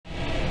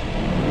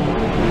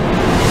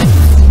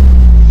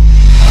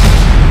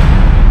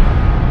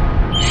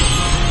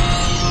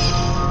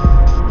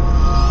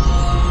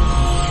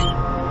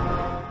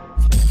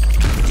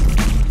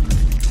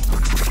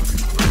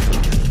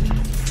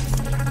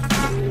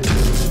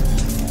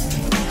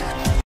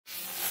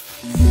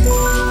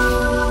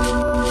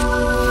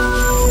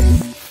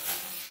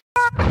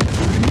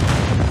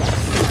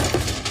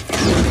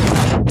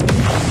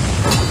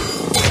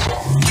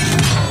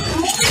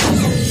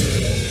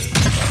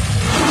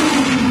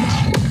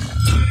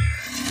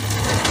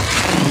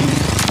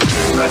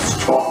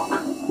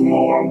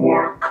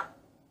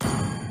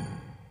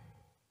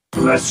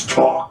Less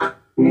talk,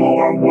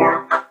 more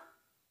work.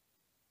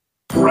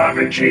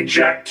 Ravage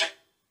eject.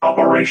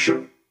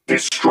 Operation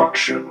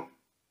destruction.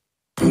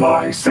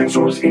 My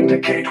sensors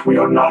indicate we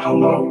are not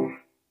alone.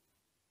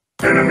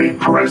 Enemy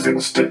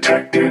presence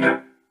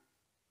detected.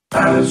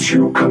 As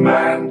you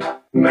command,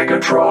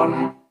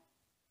 Megatron.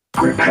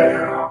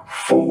 Prepare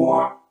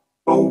for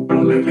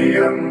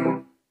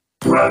oblivion.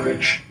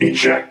 Ravage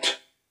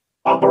eject.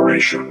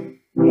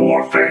 Operation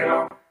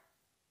warfare.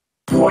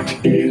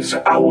 What is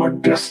our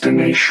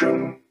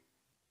destination?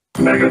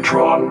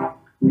 Megatron,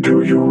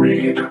 do you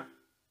read?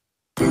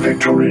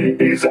 Victory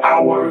is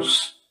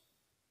ours.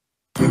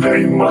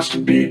 They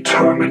must be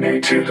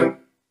terminated.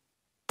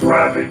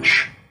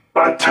 Ravage,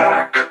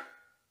 attack.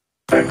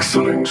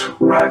 Excellent,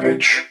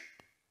 Ravage.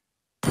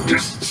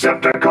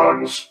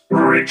 Decepticons,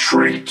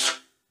 retreat.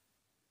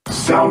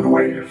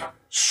 Soundwave,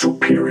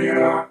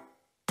 superior.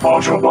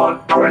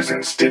 Autobot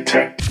presence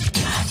detect.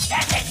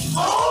 Pathetic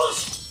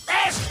fools!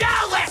 There's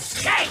no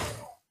escape!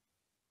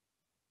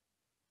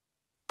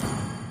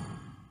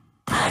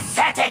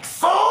 Pathetic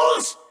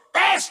fools!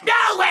 There's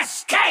no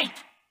escape!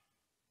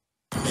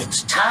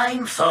 It's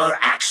time for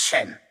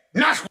action,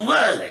 not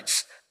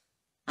words.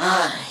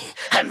 I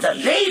am the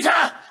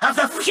leader of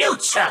the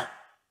future.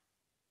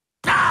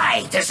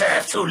 I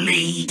deserve to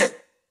lead.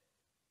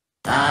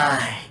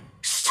 I,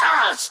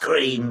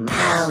 Starscream.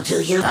 How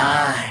do you?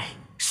 I,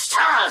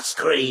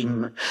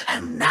 Starscream,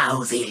 am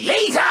now the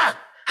leader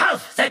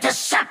of the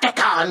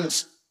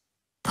Decepticons.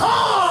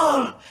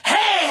 All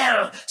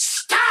hail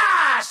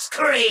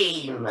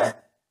Starscream!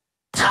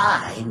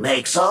 Time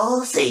makes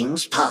all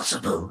things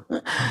possible.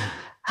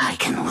 I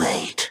can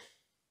wait.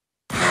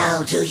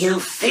 How do you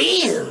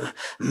feel,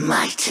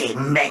 mighty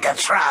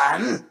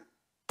Megatron?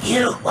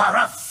 You are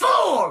a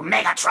fool,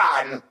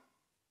 Megatron!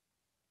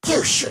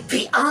 You should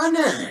be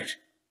honored.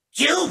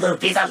 You will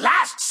be the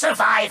last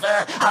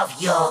survivor of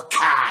your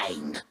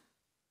kind.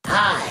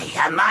 I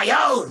am my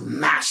own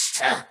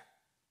master.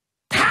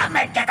 Come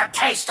and get a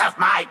taste of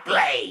my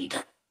blade.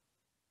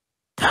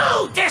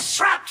 Who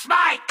disrupts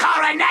my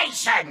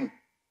coronation?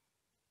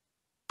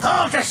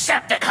 All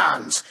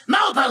Decepticons,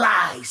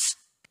 mobilize!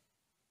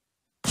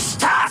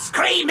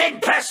 Starscream in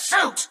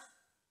pursuit!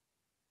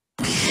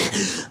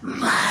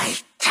 My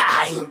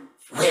time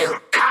will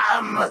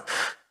come!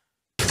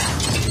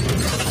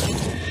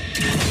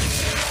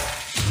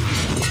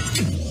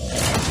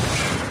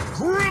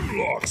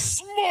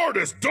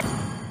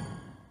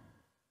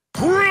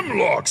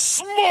 Grimlock,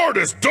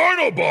 smartest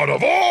Dinobot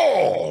of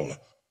all!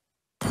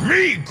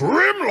 Me,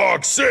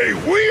 Grimlock, say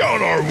we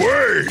on our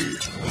way!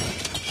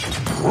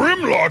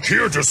 Grimlock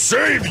here to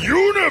save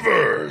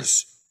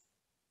universe!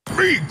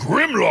 Me,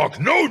 Grimlock,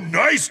 no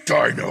nice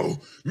dino!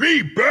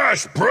 Me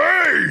bash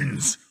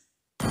brains!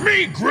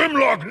 Me,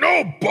 Grimlock,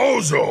 no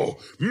bozo!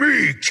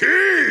 Me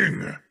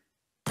king!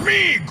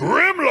 Me,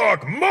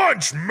 Grimlock,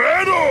 munch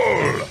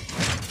metal!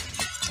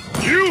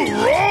 You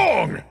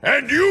wrong,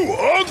 and you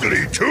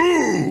ugly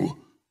too!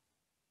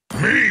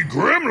 Me,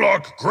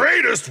 Grimlock,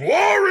 greatest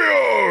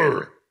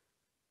warrior!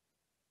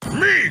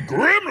 Me,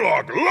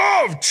 Grimlock,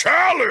 love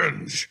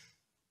challenge!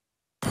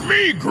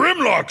 Me,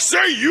 Grimlock,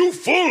 say you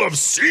full of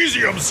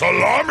cesium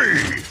salami!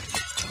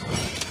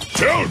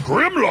 Tell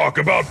Grimlock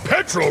about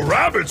petrol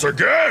rabbits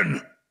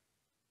again!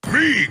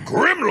 Me,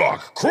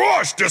 Grimlock,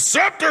 crush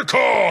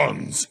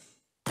Decepticons!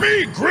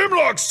 Me,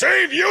 Grimlock,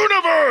 save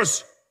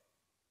universe!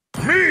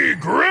 Me,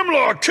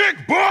 Grimlock, kick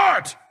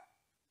butt!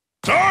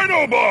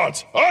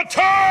 Dinobots,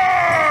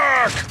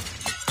 attack!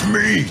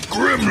 Me,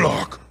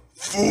 Grimlock,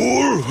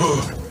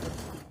 fool!